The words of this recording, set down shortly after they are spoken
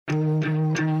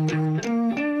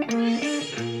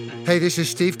Hey, this is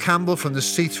Steve Campbell from the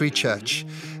C3 Church.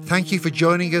 Thank you for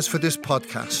joining us for this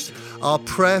podcast. Our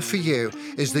prayer for you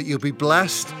is that you'll be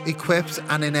blessed, equipped,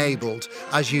 and enabled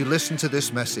as you listen to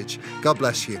this message. God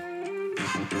bless you.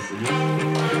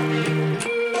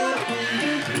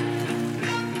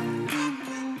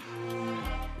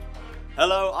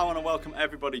 Hello, I want to welcome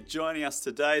everybody joining us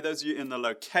today. Those of you in the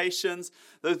locations,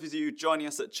 those of you joining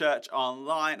us at church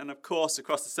online, and of course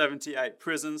across the 78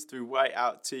 prisons through Way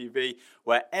Out TV,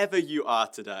 wherever you are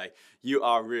today, you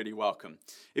are really welcome.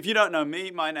 If you don't know me,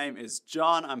 my name is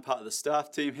John. I'm part of the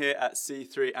staff team here at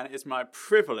C3, and it is my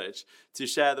privilege to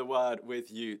share the word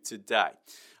with you today.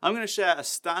 I'm going to share a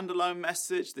standalone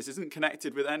message. This isn't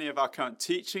connected with any of our current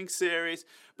teaching series,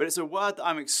 but it's a word that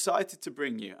I'm excited to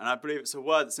bring you, and I believe it's a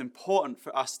word that's important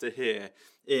for us to hear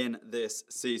in this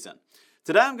season.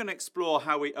 Today I'm going to explore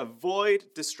how we avoid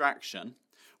distraction,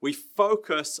 we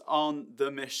focus on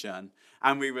the mission,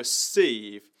 and we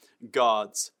receive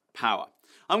God's power.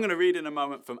 I'm going to read in a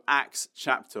moment from Acts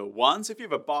chapter 1. So if you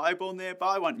have a Bible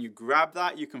nearby, why don't you grab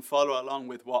that? You can follow along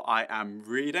with what I am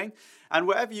reading. And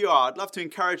wherever you are, I'd love to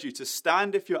encourage you to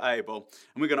stand if you're able.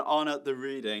 And we're going to honor the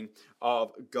reading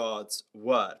of God's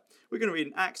word. We're going to read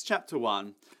in Acts chapter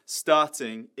 1,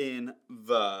 starting in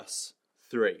verse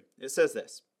 3. It says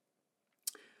this: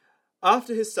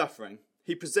 After his suffering,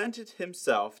 he presented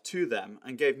himself to them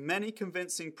and gave many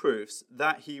convincing proofs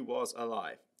that he was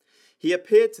alive. He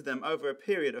appeared to them over a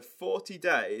period of 40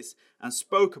 days and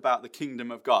spoke about the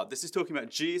kingdom of God. This is talking about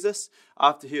Jesus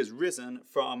after he has risen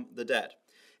from the dead.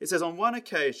 It says, on one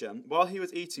occasion, while he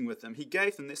was eating with them, he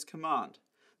gave them this command: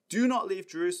 Do not leave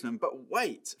Jerusalem, but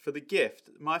wait for the gift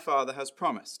my Father has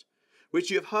promised, which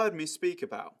you have heard me speak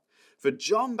about. For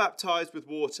John baptized with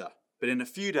water, but in a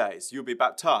few days you'll be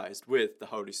baptized with the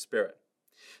Holy Spirit.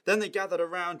 Then they gathered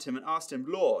around him and asked him,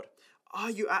 Lord, are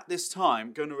you at this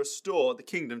time going to restore the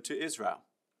kingdom to Israel?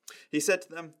 He said to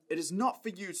them, It is not for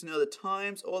you to know the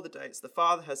times or the dates the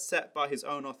Father has set by his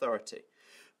own authority.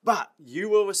 But you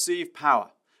will receive power.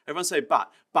 Everyone say,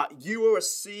 but you will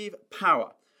receive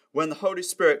power when the Holy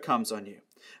Spirit comes on you.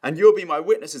 And you'll be my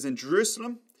witnesses in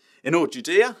Jerusalem, in all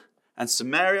Judea and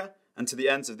Samaria, and to the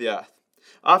ends of the earth.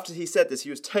 After he said this, he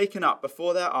was taken up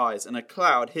before their eyes, and a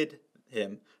cloud hid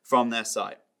him from their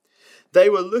sight. They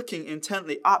were looking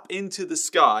intently up into the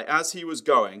sky as he was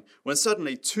going, when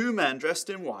suddenly 2 men dressed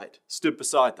in white stood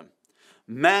beside them.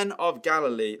 Men of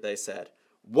Galilee, they said,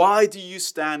 why do you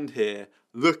stand here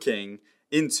looking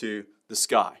into the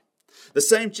sky? The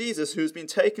same Jesus who has been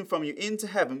taken from you into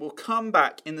heaven will come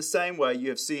back in the same way you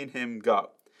have seen him go.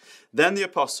 Then the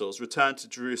apostles returned to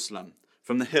Jerusalem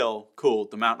from the hill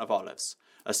called the Mount of Olives,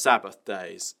 a Sabbath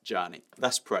day's journey.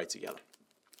 Let's pray together.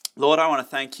 Lord, I want to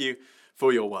thank you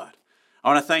for your word.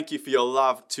 I want to thank you for your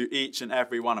love to each and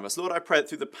every one of us. Lord, I pray that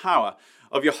through the power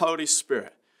of your Holy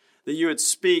Spirit, that you would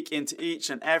speak into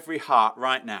each and every heart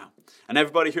right now. And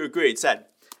everybody who agreed said,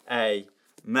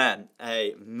 Amen,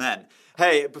 amen.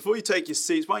 Hey, before you take your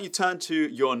seats, why don't you turn to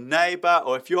your neighbor,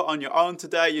 or if you're on your own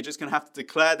today, you're just going to have to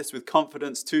declare this with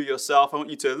confidence to yourself. I want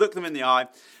you to look them in the eye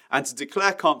and to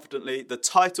declare confidently the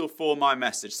title for my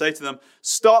message. Say to them,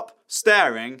 stop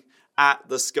staring at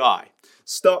the sky.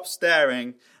 Stop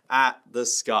staring at the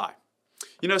sky.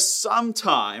 You know,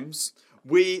 sometimes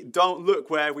we don't look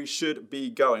where we should be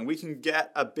going. We can get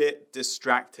a bit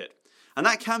distracted. And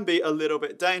that can be a little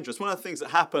bit dangerous. One of the things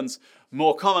that happens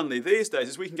more commonly these days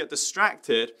is we can get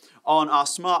distracted on our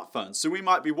smartphones. So we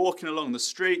might be walking along the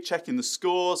street, checking the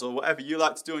scores or whatever you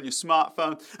like to do on your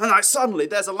smartphone. And suddenly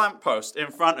there's a lamppost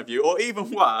in front of you. Or even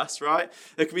worse, right?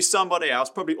 There could be somebody else,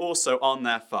 probably also on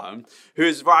their phone, who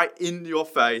is right in your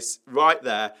face, right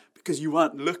there, because you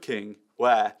weren't looking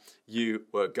where you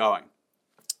were going.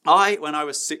 When I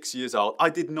was 6 years old,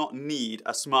 I did not need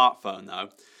a smartphone though,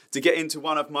 to get into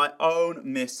one of my own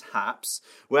mishaps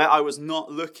where I was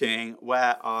not looking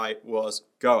where I was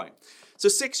going. So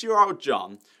 6-year-old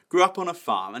John grew up on a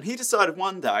farm, and he decided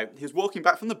one day, he was walking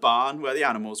back from the barn where the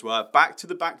animals were, back to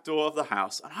the back door of the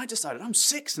house, and I decided, I'm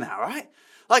 6 now, right?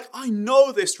 Like, I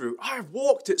know this route. I've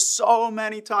walked it so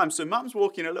many times. So mum's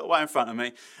walking a little way in front of me,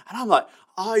 and I'm like,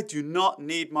 I do not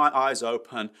need my eyes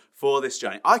open for this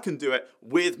journey. I can do it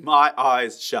with my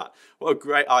eyes shut. What a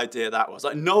great idea that was.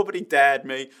 Like, nobody dared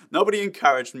me. Nobody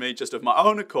encouraged me. Just of my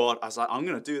own accord, I was like, I'm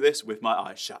going to do this with my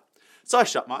eyes shut. So I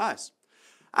shut my eyes.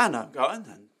 And I'm going,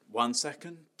 and 1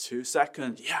 second, 2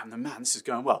 seconds. Yeah, and man, this is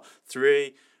going well.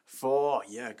 3, 4,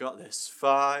 yeah, got this.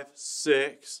 5,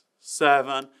 6,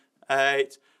 7,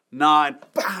 8, 9,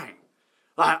 bang!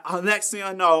 Like, the next thing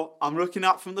I know, I'm looking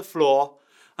up from the floor,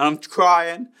 and I'm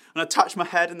crying, and I touch my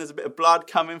head, and there's a bit of blood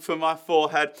coming from my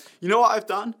forehead. You know what I've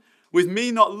done? with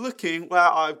me not looking where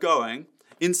I'm going,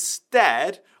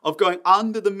 instead of going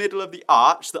under the middle of the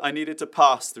arch that I needed to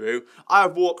pass through, I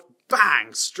have walked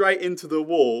bang straight into the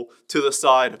wall to the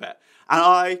side of it. And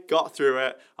I got through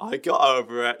it. I got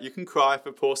over it. You can cry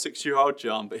for poor 6-year-old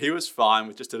John, but he was fine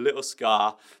with just a little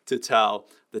scar to tell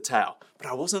the tale. But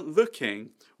I wasn't looking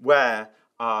where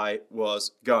I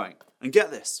was going. And get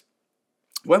this.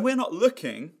 When we're not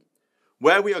looking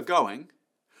where we are going,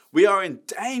 we are in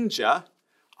danger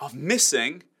of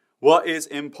missing what is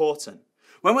important.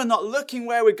 When we're not looking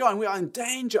where we're going, we are in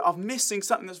danger of missing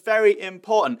something that's very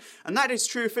important. And that is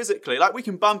true physically. Like, we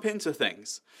can bump into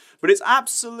things. But it's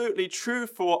absolutely true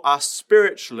for us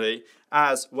spiritually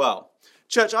as well.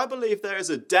 Church, I believe there is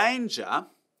a danger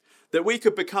that we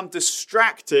could become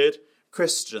distracted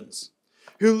Christians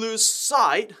who lose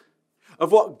sight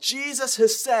of what Jesus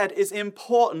has said is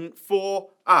important for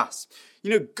us.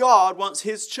 You know, God wants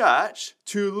his church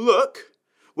to look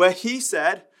where he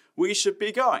said we should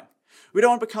be going. We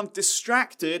don't want to become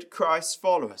distracted Christ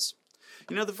followers.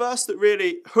 You know, the verse that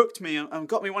really hooked me and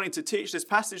got me wanting to teach this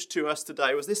passage to us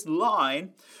today was this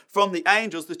line from the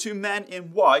angels, the two men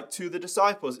in white, to the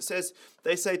disciples. It says,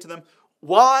 they say to them,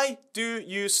 "Why do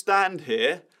you stand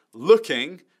here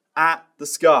looking at the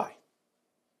sky?"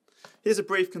 Here's a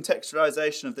brief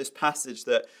contextualization of this passage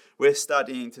that we're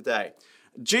studying today.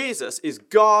 Jesus is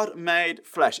God made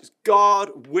flesh. It's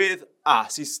God with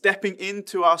us. He's stepping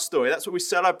into our story. That's what we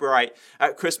celebrate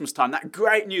at Christmas time. That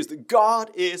great news that God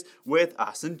is with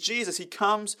us. And Jesus, he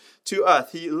comes to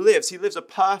earth. He lives a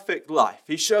perfect life.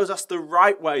 He shows us the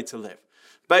right way to live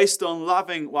based on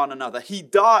loving one another. He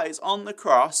dies on the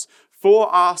cross for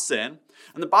our sin.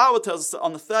 And the Bible tells us that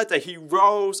on the third day, he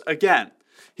rose again.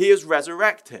 He is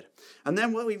resurrected. And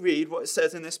then when we read what it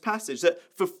says in this passage, that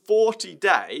for 40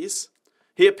 days,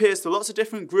 he appears to lots of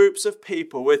different groups of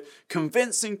people with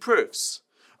convincing proofs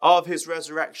of his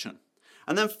resurrection.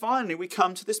 And then finally, we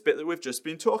come to this bit that we've just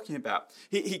been talking about.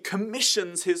 He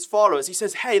commissions his followers. He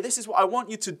says, hey, this is what I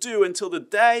want you to do until the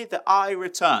day that I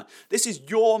return. This is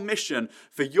your mission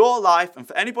for your life and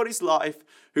for anybody's life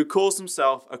who calls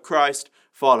himself a Christ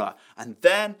follower. And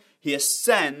then he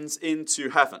ascends into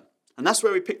heaven. And that's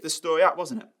where we picked this story up,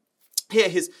 wasn't it? Here,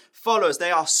 his followers,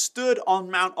 they are stood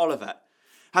on Mount Olivet,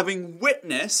 having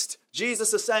witnessed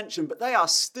Jesus' ascension, but they are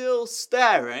still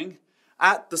staring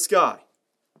at the sky.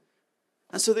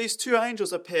 And so these two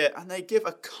angels appear and they give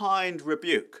a kind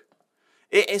rebuke.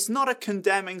 It's not a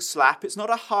condemning slap, it's not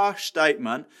a harsh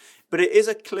statement, but it is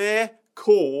a clear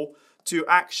call to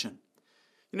action.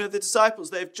 You know, the disciples,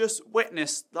 they've just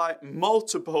witnessed like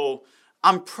multiple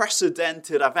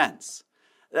unprecedented events.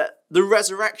 The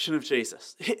resurrection of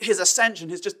Jesus, his ascension,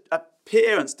 his just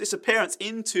disappearance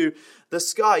into the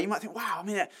sky. You might think, wow, I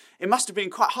mean, it must have been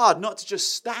quite hard not to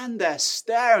just stand there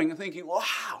staring and thinking,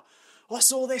 wow,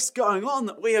 what's all this going on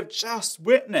that we have just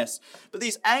witnessed? But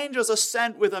these angels are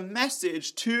sent with a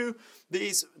message to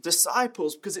these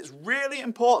disciples because it's really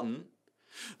important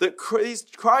that these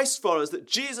Christ followers, that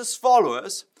Jesus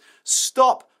followers,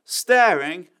 stop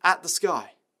staring at the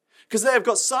sky. Because they have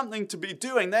got something to be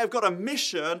doing. They have got a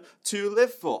mission to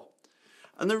live for.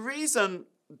 And the reason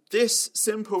this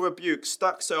simple rebuke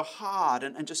stuck so hard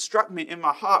and just struck me in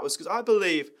my heart was because I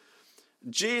believe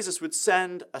Jesus would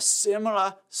send a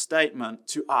similar statement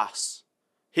to us,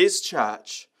 his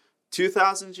church,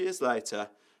 2,000 years later,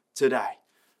 today.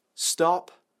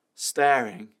 Stop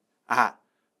staring at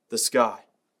the sky.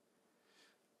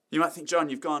 You might think, John,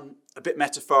 you've gone a bit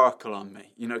metaphorical on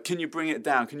me. You know, can you bring it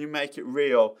down? Can you make it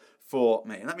real for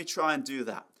me? And let me try and do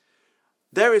that.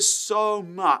 There is so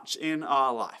much in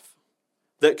our life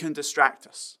that can distract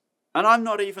us. And I'm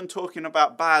not even talking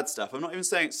about bad stuff. I'm not even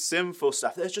saying it's sinful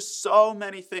stuff. There's just so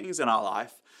many things in our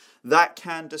life that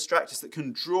can distract us, that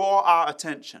can draw our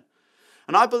attention.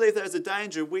 And I believe there's a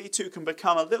danger we too can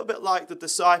become a little bit like the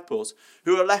disciples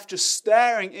who are left just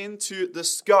staring into the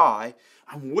sky,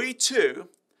 and we too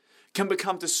can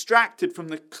become distracted from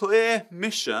the clear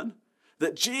mission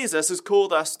that Jesus has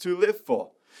called us to live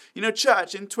for. You know,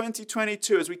 church, in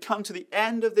 2022, as we come to the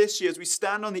end of this year, as we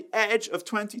stand on the edge of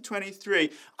 2023,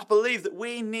 I believe that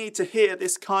we need to hear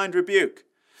this kind rebuke.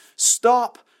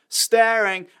 Stop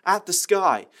staring at the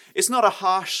sky. It's not a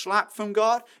harsh slap from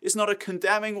God. It's not a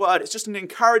condemning word. It's just an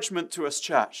encouragement to us,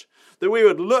 church, that we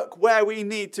would look where we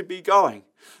need to be going.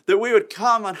 That we would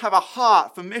come and have a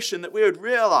heart for mission, that we would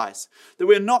realize that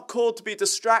we're not called to be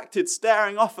distracted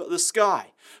staring off at the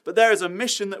sky, but there is a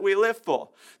mission that we live for,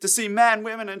 to see men,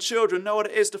 women and children know what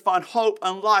it is to find hope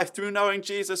and life through knowing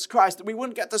Jesus Christ, that we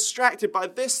wouldn't get distracted by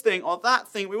this thing or that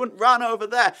thing, we wouldn't run over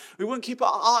there, we wouldn't keep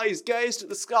our eyes gazed at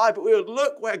the sky, but we would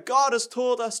look where God has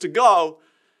told us to go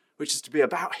which is to be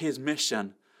about his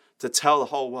mission to tell the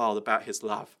whole world about his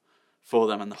love for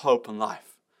them and the hope and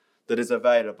life that is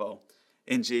available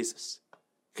in Jesus.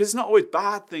 Because it's not always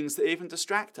bad things that even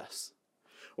distract us.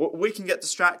 We can get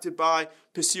distracted by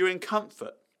pursuing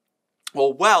comfort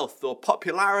or wealth or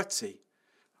popularity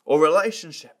or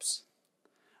relationships.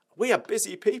 We are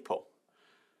busy people.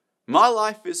 My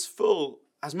life is full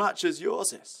as much as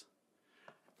yours is.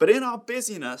 But in our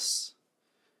busyness,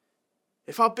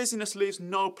 if our busyness leaves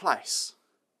no place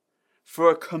for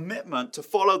a commitment to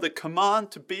follow the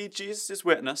command to be Jesus'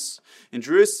 witness in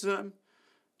Jerusalem,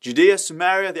 Judea,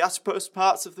 Samaria, the uttermost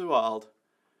parts of the world,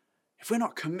 if we're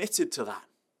not committed to that,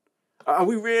 are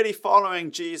we really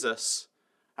following Jesus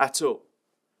at all?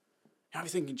 You're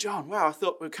thinking, John, wow, I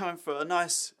thought we were coming for a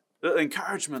nice little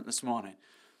encouragement this morning.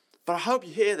 But I hope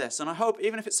you hear this, and I hope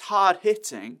even if it's hard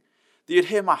hitting, that you'd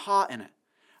hear my heart in it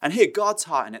and hear God's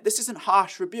heart in it. This isn't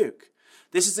harsh rebuke.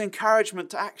 This is encouragement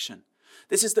to action.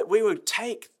 This is that we would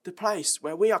take the place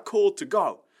where we are called to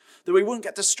go, that we wouldn't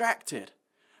get distracted,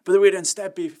 but that we'd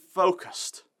instead be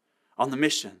focused on the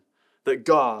mission that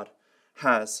God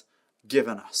has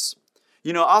given us.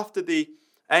 You know, after the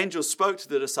angels spoke to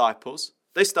the disciples,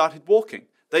 they started walking.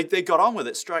 They got on with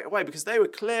it straight away because they were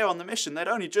clear on the mission. They'd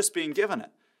only just been given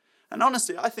it. And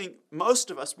honestly, I think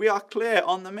most of us, we are clear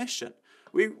on the mission.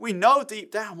 We know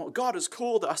deep down what God has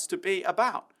called us to be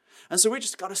about. And so we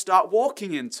just got to start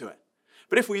walking into it.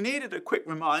 But if we needed a quick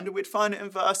reminder, we'd find it in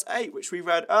verse 8, which we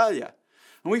read earlier.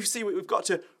 And we see we've got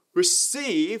to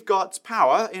receive God's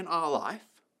power in our life.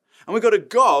 And we've got to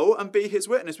go and be his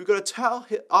witness. We've got to tell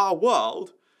our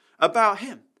world about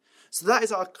him. So that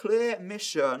is our clear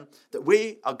mission that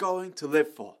we are going to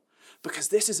live for. Because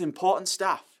this is important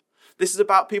stuff. This is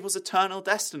about people's eternal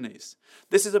destinies.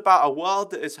 This is about a world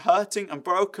that is hurting and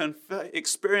broken,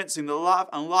 experiencing the love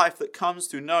and life that comes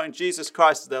through knowing Jesus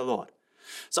Christ as their Lord.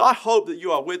 So I hope that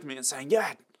you are with me and saying,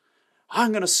 yeah,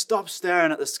 I'm going to stop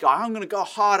staring at the sky. I'm going to go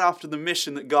hard after the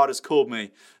mission that God has called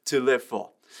me to live for.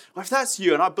 Well, if that's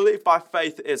you, and I believe by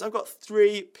faith it is, I've got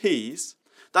 3 P's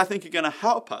that I think are going to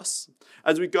help us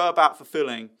as we go about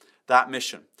fulfilling that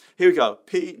mission. Here we go.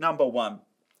 P number 1.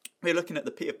 We're looking at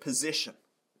the P of position.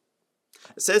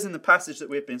 It says in the passage that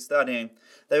we've been studying,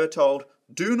 they were told,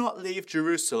 do not leave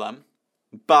Jerusalem,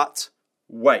 but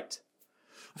wait.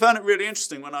 I found it really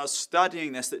interesting when I was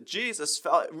studying this that Jesus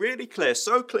felt it really clear,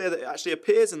 so clear that it actually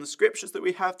appears in the scriptures that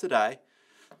we have today,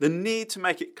 the need to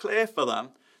make it clear for them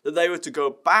that they were to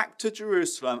go back to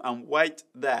Jerusalem and wait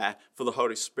there for the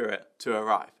Holy Spirit to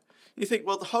arrive. You think,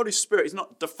 well, the Holy Spirit is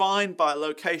not defined by a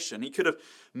location. He could have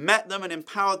met them and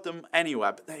empowered them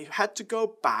anywhere, but they had to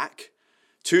go back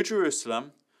to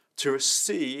Jerusalem to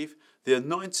receive the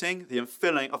anointing, the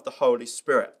infilling of the Holy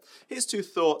Spirit. Here's 2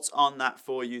 thoughts on that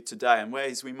for you today and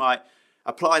ways we might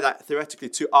apply that theoretically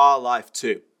to our life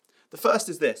too. The first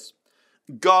is this: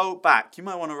 go back. You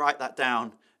might want to write that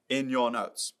down in your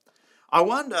notes. I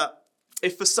wonder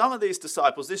if for some of these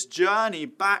disciples, this journey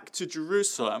back to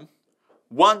Jerusalem,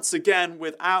 once again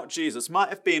without Jesus, might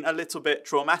have been a little bit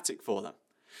traumatic for them.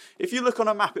 If you look on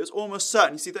a map, it's almost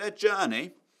certain. You see their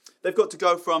journey, they've got to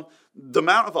go from the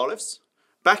Mount of Olives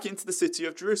back into the city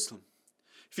of Jerusalem.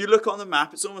 If you look on the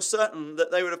map, it's almost certain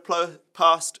that they would have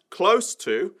passed close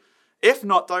to, if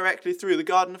not directly through, the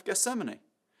Garden of Gethsemane.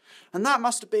 And that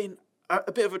must have been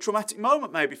a bit of a traumatic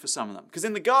moment maybe for some of them. Because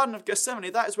in the Garden of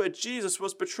Gethsemane, that is where Jesus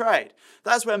was betrayed.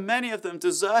 That's where many of them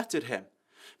deserted him.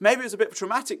 Maybe it was a bit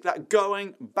traumatic, that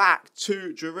going back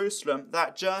to Jerusalem,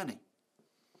 that journey.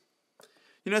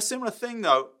 You know, a similar thing,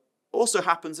 though, also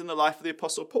happens in the life of the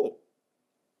Apostle Paul.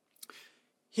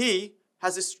 He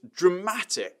has this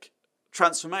dramatic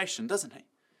transformation, doesn't he?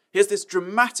 He has this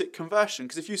dramatic conversion.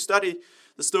 Because if you study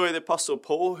the story of the Apostle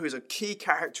Paul, who's a key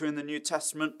character in the New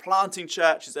Testament, planting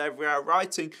churches everywhere,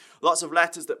 writing lots of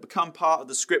letters that become part of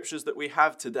the scriptures that we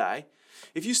have today.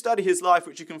 If you study his life,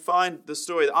 which you can find the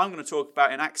story that I'm going to talk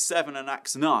about in Acts 7 and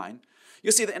Acts 9,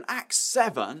 you'll see that in Acts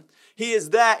 7, he is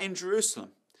there in Jerusalem.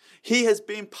 He has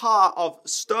been part of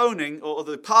stoning, or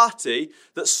the party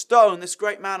that stoned this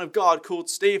great man of God called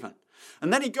Stephen.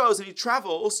 And then he goes and he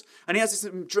travels and he has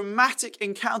this dramatic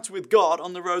encounter with God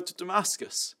on the road to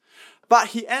Damascus. But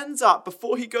he ends up,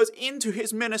 before he goes into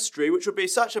his ministry, which would be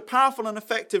such a powerful and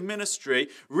effective ministry,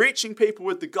 reaching people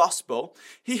with the gospel,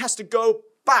 he has to go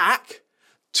back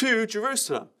to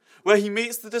Jerusalem, where he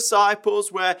meets the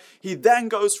disciples, where he then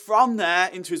goes from there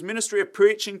into his ministry of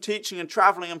preaching, teaching, and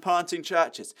traveling and planting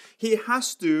churches. He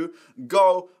has to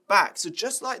go back. So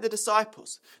just like the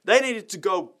disciples, they needed to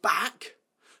go back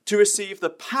to receive the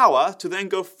power to then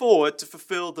go forward to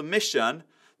fulfill the mission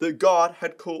that God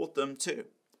had called them to.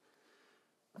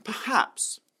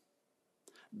 Perhaps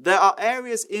there are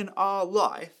areas in our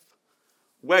life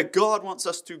where God wants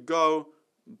us to go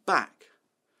back.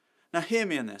 Now hear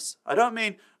me in this. I don't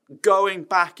mean going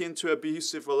back into an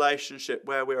abusive relationship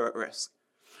where we're at risk.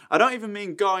 I don't even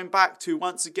mean going back to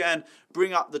once again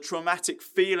bring up the traumatic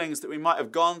feelings that we might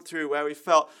have gone through where we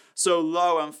felt so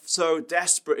low and so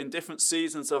desperate in different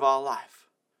seasons of our life.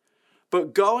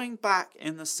 But going back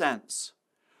in the sense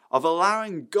of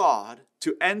allowing God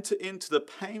to enter into the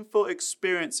painful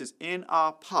experiences in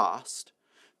our past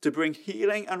to bring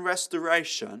healing and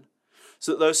restoration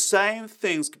so that those same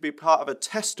things can be part of a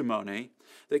testimony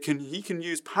that he can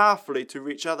use powerfully to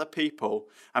reach other people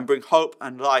and bring hope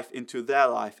and life into their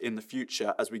life in the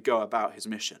future as we go about his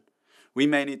mission. We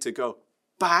may need to go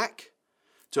back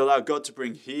to allow God to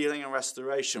bring healing and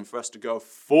restoration for us to go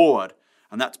forward,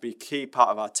 and that to be a key part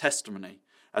of our testimony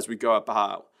as we go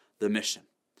about the mission.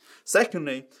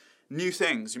 Secondly, new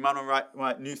things. You might want to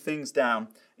write new things down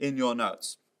in your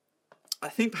notes. I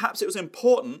think perhaps it was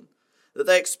important that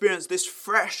they experienced this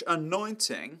fresh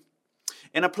anointing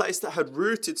in a place that had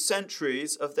rooted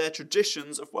centuries of their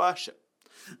traditions of worship.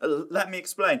 Let me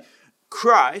explain.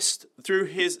 Christ, through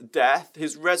his death,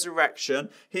 his resurrection,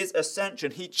 his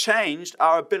ascension, he changed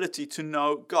our ability to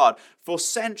know God. For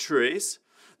centuries,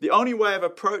 the only way of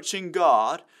approaching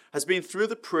God has been through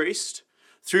the priest,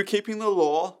 through keeping the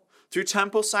law, through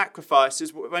temple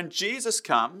sacrifices. When Jesus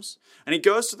comes and he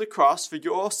goes to the cross for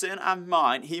your sin and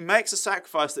mine, he makes a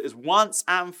sacrifice that is once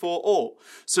and for all.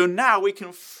 So now we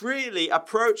can freely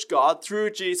approach God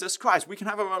through Jesus Christ. We can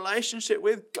have a relationship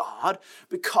with God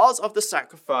because of the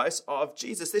sacrifice of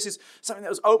Jesus. This is something that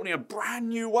was opening a brand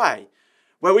new way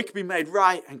where we can be made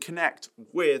right and connect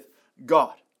with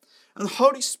God. And the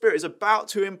Holy Spirit is about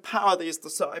to empower these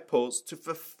disciples to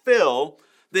fulfill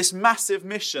this massive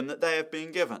mission that they have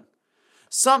been given.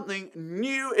 Something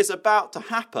new is about to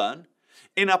happen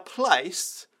in a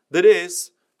place that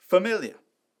is familiar.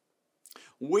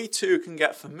 We too can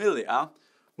get familiar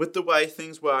with the way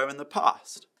things were in the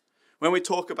past. When we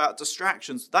talk about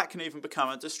distractions, that can even become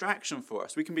a distraction for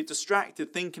us. We can be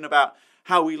distracted thinking about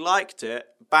how we liked it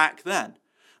back then.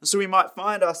 And so we might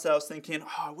find ourselves thinking,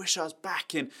 I wish I was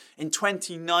back in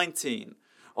 2019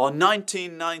 or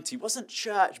 1990. Wasn't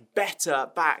church better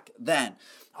back then?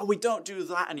 We don't do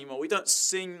that anymore. We don't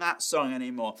sing that song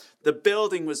anymore. The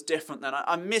building was different then.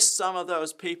 I miss some of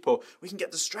those people. We can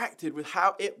get distracted with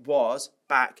how it was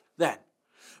back then.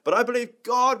 But I believe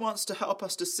God wants to help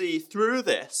us to see through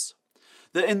this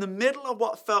that in the middle of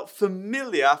what felt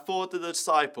familiar for the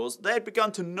disciples, they had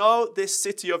begun to know this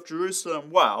city of Jerusalem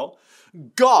well.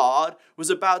 God was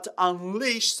about to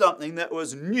unleash something that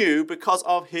was new because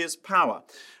of his power.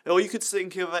 Or you could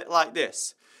think of it like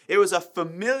this. It was a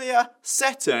familiar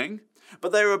setting,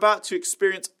 but they were about to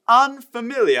experience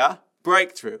unfamiliar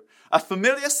breakthrough. A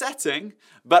familiar setting,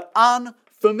 but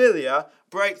unfamiliar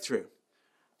breakthrough.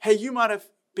 Hey, you might have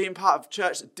been part of a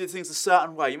church that did things a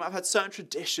certain way. You might have had certain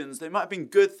traditions. They might have been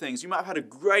good things. You might have had a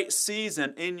great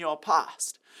season in your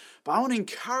past. But I want to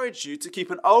encourage you to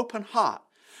keep an open heart,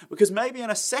 because maybe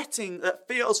in a setting that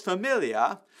feels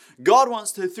familiar, God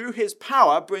wants to, through his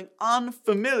power, bring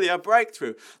unfamiliar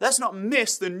breakthrough. Let's not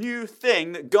miss the new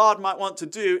thing that God might want to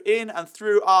do in and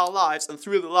through our lives and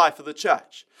through the life of the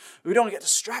church. We don't want to get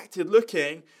distracted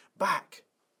looking back.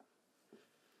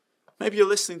 Maybe you're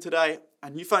listening today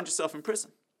and you find yourself in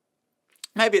prison.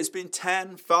 Maybe it's been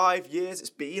 10, 5 years. It's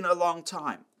been a long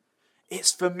time.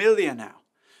 It's familiar now.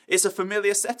 It's a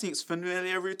familiar setting. It's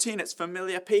familiar routine. It's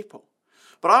familiar people.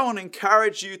 But I want to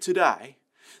encourage you today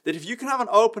that if you can have an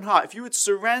open heart, if you would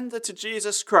surrender to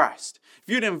Jesus Christ,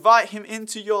 if you'd invite him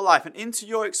into your life and into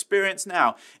your experience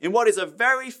now, in what is a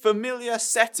very familiar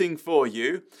setting for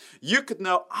you, you could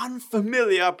know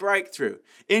unfamiliar breakthrough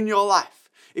in your life.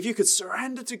 If you could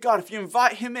surrender to God, if you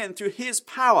invite him in through his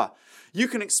power, you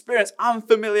can experience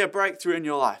unfamiliar breakthrough in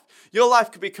your life. Your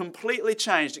life could be completely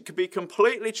changed. It could be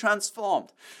completely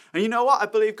transformed. And you know what? I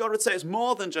believe God would say it's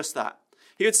more than just that.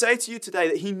 He would say to you today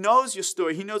that he knows your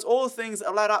story. He knows all the things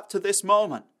that led up to this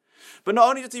moment. But not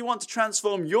only does he want to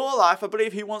transform your life, I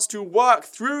believe he wants to work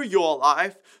through your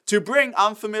life to bring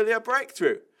unfamiliar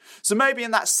breakthrough. So maybe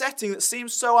in that setting that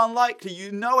seems so unlikely,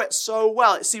 you know it so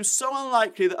well, it seems so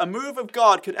unlikely that a move of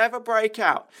God could ever break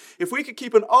out. If we could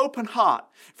keep an open heart,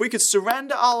 if we could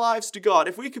surrender our lives to God,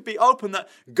 if we could be open that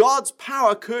God's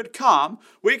power could come,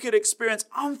 we could experience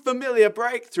unfamiliar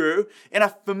breakthrough in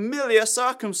a familiar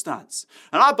circumstance.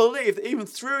 And I believe that even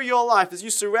through your life, as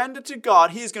you surrender to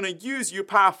God, he is going to use you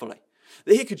powerfully.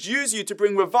 That he could use you to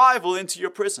bring revival into your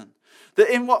prison.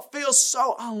 That in what feels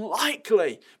so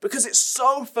unlikely, because it's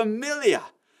so familiar,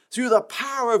 through the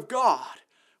power of God,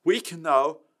 we can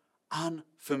know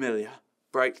unfamiliar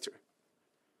breakthrough.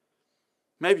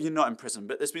 Maybe you're not in prison,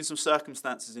 but there's been some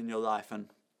circumstances in your life and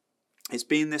it's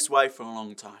been this way for a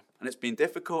long time. And it's been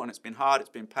difficult and it's been hard, it's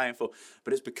been painful,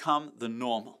 but it's become the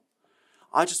normal.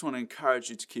 I just want to encourage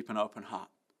you to keep an open heart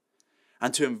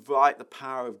and to invite the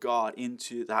power of God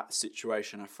into that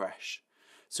situation afresh.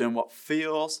 So in what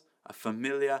feels a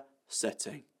familiar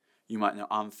setting, you might know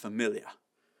unfamiliar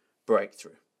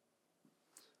breakthrough.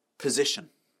 Position.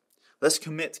 Let's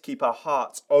commit to keep our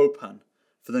hearts open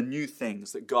for the new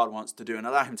things that God wants to do and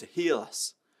allow him to heal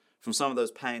us from some of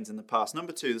those pains in the past.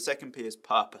 Number 2, the second P is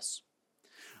purpose.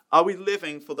 Are we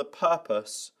living for the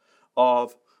purpose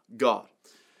of God?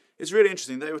 It's really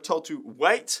interesting. They were told to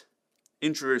wait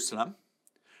in Jerusalem,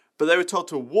 but they were told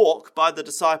to walk by the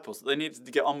disciples, that they needed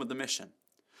to get on with the mission.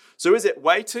 So is it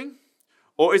waiting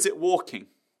or is it walking?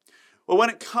 Well, when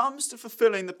it comes to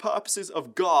fulfilling the purposes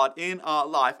of God in our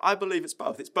life, I believe it's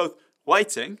both. It's both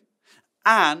waiting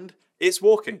and it's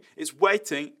walking. It's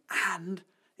waiting and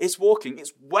it's walking.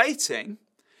 It's waiting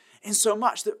in so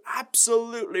much that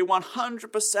absolutely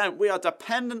 100% we are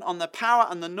dependent on the power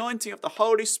and the anointing of the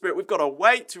Holy Spirit. We've got to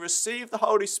wait to receive the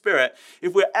Holy Spirit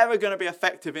if we're ever going to be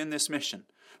effective in this mission.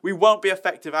 We won't be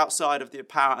effective outside of the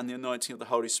power and the anointing of the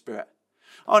Holy Spirit.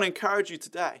 I want to encourage you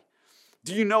today.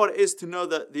 Do you know what it is to know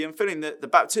that the infilling, the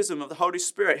baptism of the Holy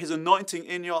Spirit, his anointing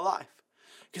in your life?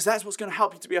 Because that's what's going to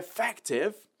help you to be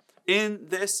effective in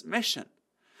this mission.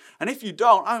 And if you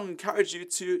don't, I would encourage you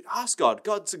to ask God.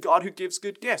 God's a God who gives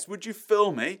good gifts. Would you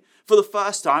fill me for the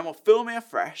first time or fill me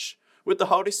afresh with the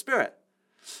Holy Spirit?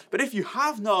 But if you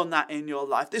have known that in your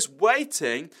life, this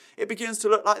waiting, it begins to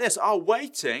look like this. Our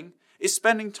waiting is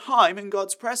spending time in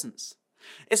God's presence.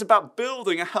 It's about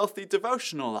building a healthy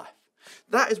devotional life.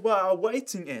 That is where our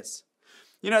waiting is.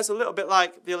 You know, it's a little bit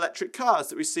like the electric cars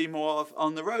that we see more of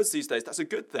on the roads these days. That's a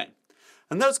good thing.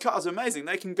 And those cars are amazing.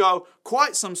 They can go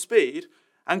quite some speed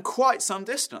and quite some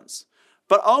distance,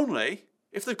 but only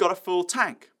if they've got a full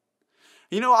tank.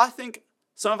 You know what I think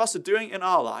some of us are doing in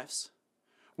our lives?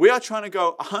 We are trying to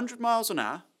go 100 miles an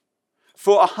hour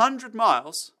for 100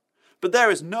 miles, but there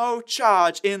is no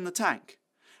charge in the tank.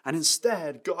 And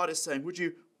instead, God is saying, would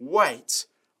you wait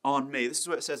on me? This is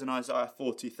what it says in Isaiah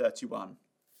 40:31.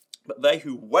 But they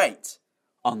who wait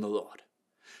on the Lord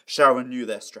shall renew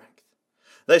their strength.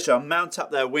 They shall mount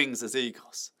up their wings as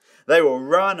eagles. They will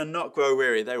run and not grow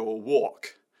weary. They will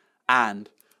walk and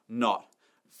not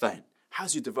faint.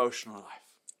 How's your devotional life?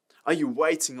 Are you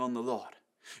waiting on the Lord?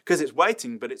 Because it's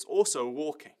waiting, but it's also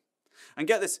walking. And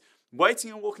get this,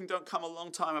 waiting and walking don't come a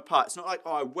long time apart. It's not like,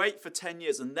 I wait for 10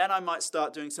 years and then I might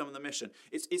start doing some of the mission.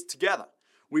 It's together.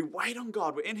 We wait on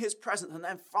God. We're in his presence. And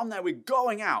then from there, we're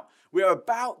going out. We're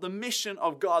about the mission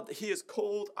of God that he has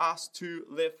called us to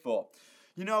live for.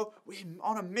 You know, we're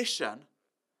on a mission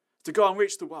to go and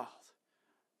reach the world,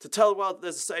 to tell the world that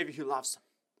there's a Savior who loves them,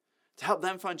 to help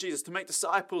them find Jesus, to make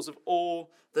disciples of all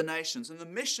the nations. And the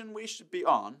mission we should be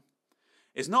on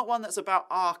is not one that's about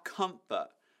our comfort,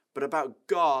 but about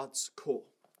God's call.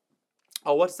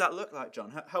 Oh, what does that look like,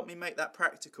 John? Help me make that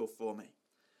practical for me.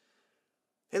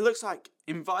 It looks like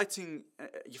inviting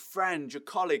your friend, your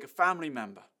colleague, a family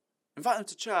member. Invite them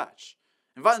to church.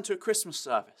 Invite them to a Christmas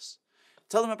service.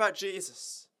 Tell them about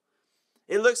Jesus.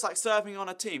 It looks like serving on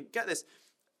a team. Get this.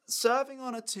 Serving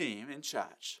on a team in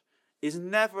church is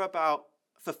never about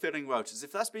fulfilling rotas.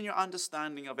 If that's been your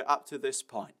understanding of it up to this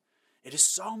point, it is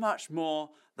so much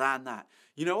more than that.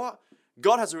 You know what?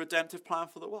 God has a redemptive plan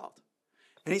for the world.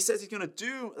 And he says he's going to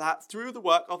do that through the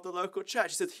work of the local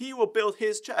church. He says he will build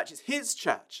his church. It's his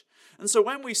church. And so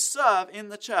when we serve in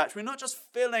the church, we're not just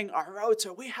filling our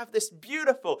rota. We have this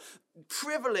beautiful,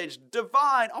 privileged,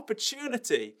 divine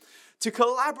opportunity to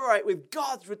collaborate with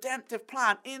God's redemptive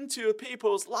plan into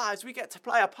people's lives. We get to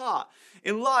play a part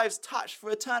in lives touched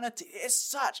for eternity. It's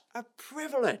such a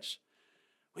privilege.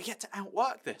 We get to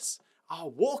outwork this, our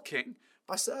walking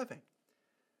by serving.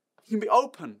 You can be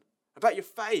open about your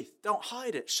faith. Don't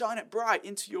hide it. Shine it bright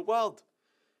into your world.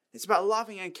 It's about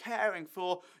loving and caring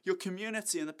for your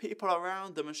community and the people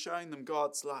around them and showing them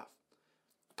God's love.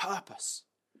 Purpose.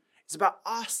 It's about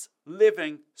us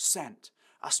living sent,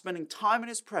 us spending time in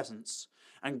his presence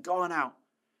and going out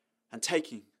and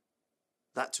taking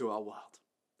that to our world.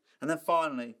 And then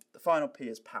finally, the final P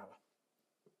is power.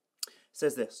 It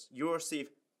says this, you will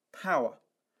receive power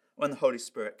when the Holy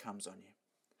Spirit comes on you.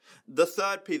 The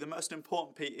third P, the most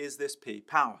important P, is this P,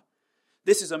 power.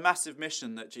 This is a massive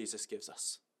mission that Jesus gives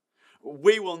us.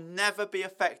 We will never be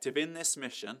effective in this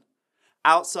mission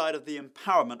outside of the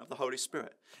empowerment of the Holy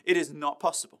Spirit. It is not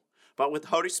possible. But with the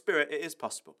Holy Spirit, it is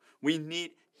possible. We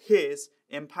need his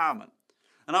empowerment.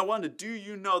 And I wonder, do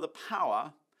you know the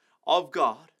power of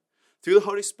God through the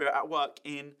Holy Spirit at work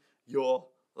in your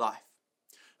life.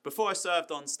 Before I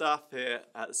served on staff here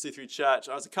at the C3 Church,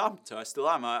 I was a carpenter. I still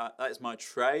am. That is my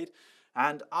trade.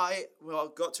 And I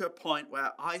got to a point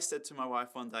where I said to my wife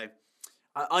one day,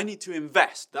 I need to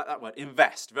invest. That word,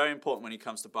 invest, very important when it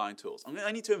comes to buying tools.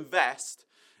 I need to invest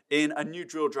in a new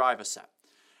drill driver set.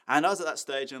 And I was at that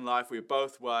stage in life. We were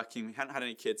both working. We hadn't had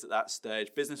any kids at that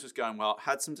stage. Business was going well.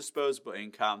 Had some disposable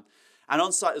income. And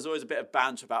on site, there's always a bit of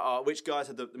banter about which guys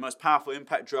had the most powerful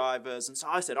impact drivers. And so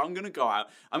I said, I'm going to go out.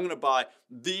 I'm going to buy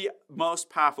the most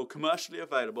powerful, commercially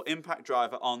available impact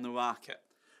driver on the market.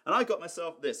 And I got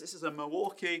myself this. This is a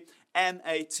Milwaukee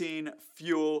M18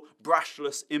 fuel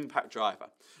brushless impact driver.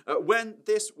 When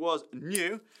this was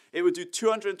new, it would do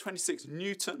 226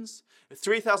 newtons,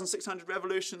 3,600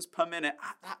 revolutions per minute.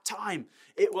 At that time,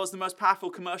 it was the most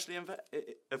powerful commercially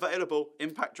available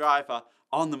impact driver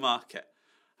on the market.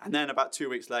 And then about 2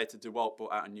 weeks later, DeWalt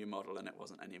brought out a new model and it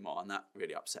wasn't anymore. And that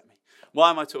really upset me. Why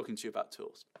am I talking to you about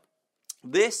tools?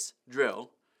 This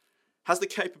drill has the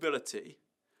capability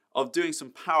of doing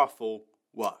some powerful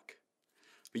work.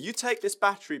 But you take this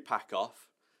battery pack off,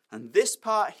 and this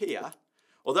part here,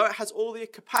 although it has all the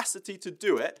capacity to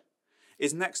do it,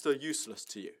 is next to useless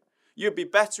to you. You'd be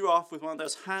better off with one of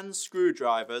those hand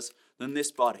screwdrivers than this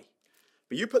body.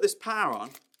 But you put this power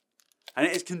on, and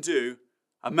it can do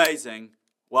amazing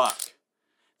work.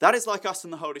 That is like us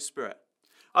in the Holy Spirit.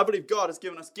 I believe God has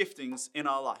given us giftings in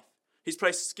our life. He's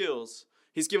placed skills.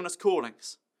 He's given us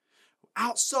callings.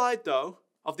 Outside, though,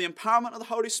 of the empowerment of the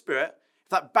Holy Spirit, if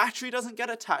that battery doesn't get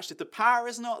attached, if the power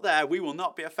is not there, we will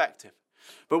not be effective.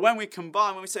 But when we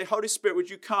combine, when we say, Holy Spirit, would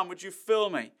you come? Would you fill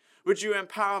me? Would you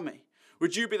empower me?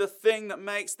 Would you be the thing that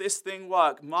makes this thing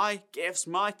work? My gifts,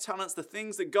 my talents, the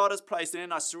things that God has placed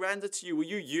in, I surrender to you. Will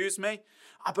you use me?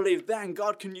 I believe then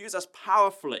God can use us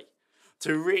powerfully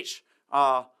to reach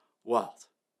our world.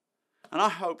 And I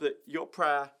hope that your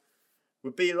prayer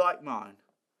would be like mine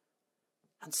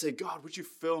and say, God, would you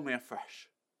fill me afresh?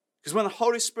 Because when the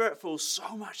Holy Spirit falls,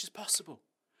 so much is possible.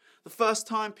 The first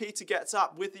time Peter gets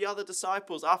up with the other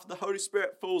disciples after the Holy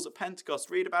Spirit falls at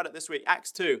Pentecost, read about it this week,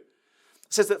 Acts 2.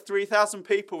 It says that 3,000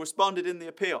 people responded in the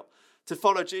appeal to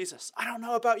follow Jesus. I don't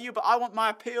know about you, but I want my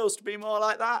appeals to be more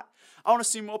like that. I want to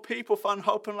see more people find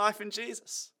hope and life in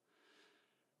Jesus.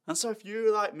 And so if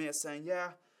you, like me, are saying, yeah,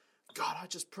 God, I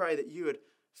just pray that you would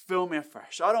fill me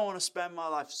afresh. I don't want to spend my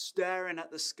life staring at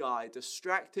the sky,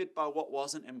 distracted by what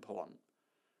wasn't important.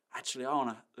 Actually, I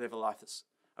want to live a life that's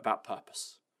about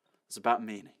purpose. It's about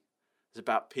meaning. It's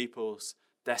about people's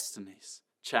destinies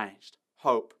changed,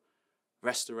 hope,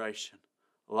 restoration,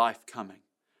 life coming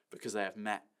because they have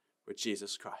met with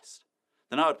Jesus Christ.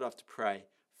 Then I would love to pray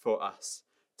for us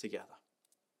together.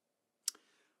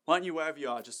 Why don't you, wherever you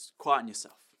are, just quieten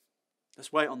yourself.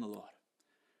 Let's wait on the Lord.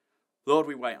 Lord,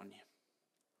 we wait on you.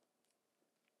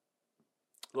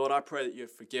 Lord, I pray that you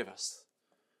forgive us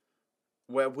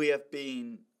where we have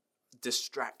been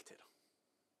distracted.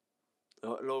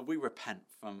 Lord, we repent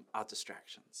from our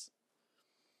distractions.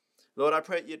 Lord, I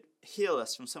pray that you'd heal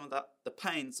us from some of the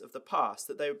pains of the past,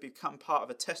 that they would become part of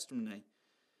a testimony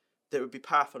that would be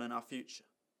powerful in our future.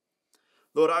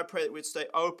 Lord, I pray that we'd stay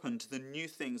open to the new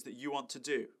things that you want to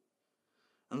do.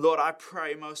 And Lord, I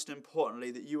pray most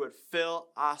importantly that you would fill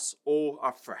us all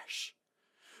afresh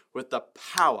with the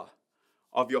power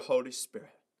of your Holy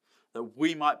Spirit, that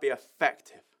we might be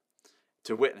effective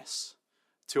to witness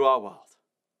to our world.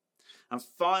 And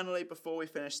finally, before we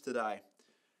finish today,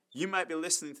 you might be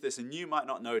listening to this and you might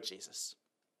not know Jesus.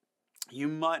 You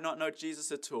might not know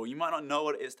Jesus at all. You might not know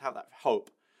what it is to have that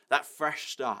hope, that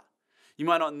fresh start. You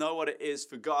might not know what it is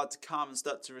for God to come and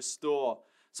start to restore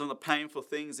some of the painful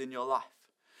things in your life,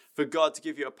 for God to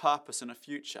give you a purpose and a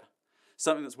future,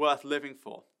 something that's worth living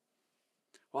for.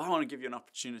 Well, I want to give you an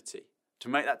opportunity to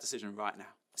make that decision right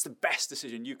now. It's the best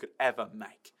decision you could ever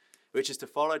make, which is to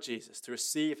follow Jesus, to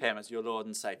receive him as your Lord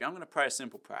and Savior. I'm going to pray a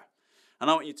simple prayer. And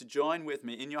I want you to join with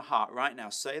me in your heart right now.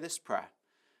 Say this prayer.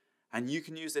 And you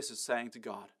can use this as saying to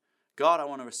God, God, I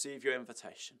want to receive your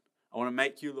invitation. I want to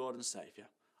make you Lord and Savior.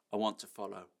 I want to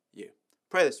follow you.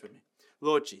 Pray this with me.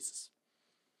 Lord Jesus,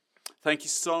 thank you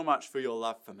so much for your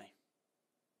love for me.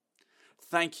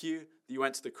 Thank you that you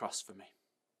went to the cross for me.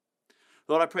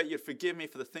 Lord, I pray that you'd forgive me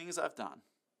for the things I've done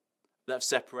that have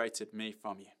separated me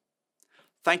from you.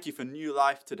 Thank you for new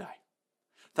life today.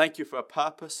 Thank you for a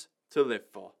purpose to live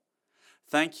for.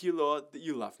 Thank you, Lord, that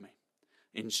you love me.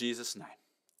 In Jesus' name,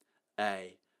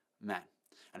 amen.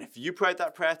 And if you prayed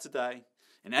that prayer today,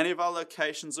 in any of our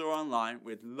locations or online,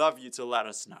 we'd love you to let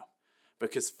us know.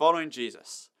 Because following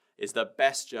Jesus is the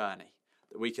best journey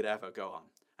that we could ever go on.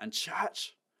 And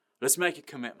church, let's make a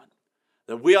commitment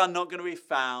That we are not going to be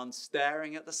found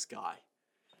staring at the sky.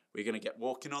 We're going to get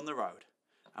walking on the road,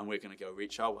 and we're going to go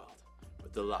reach our world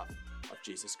with the love of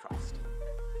Jesus Christ.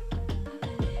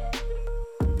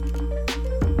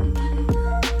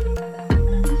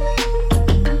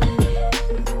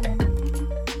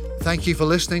 Thank you for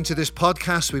listening to this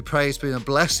podcast. We pray it's been a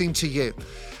blessing to you.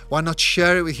 Why not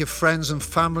share it with your friends and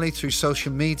family through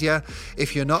social media?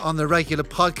 If you're not on the regular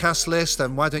podcast list,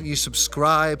 then why don't you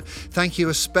subscribe? Thank you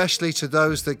especially to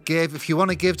those that give. If you want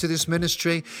to give to this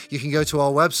ministry, you can go to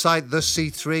our website,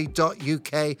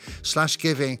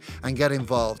 thec3.uk/giving, and get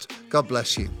involved. God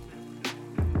bless you.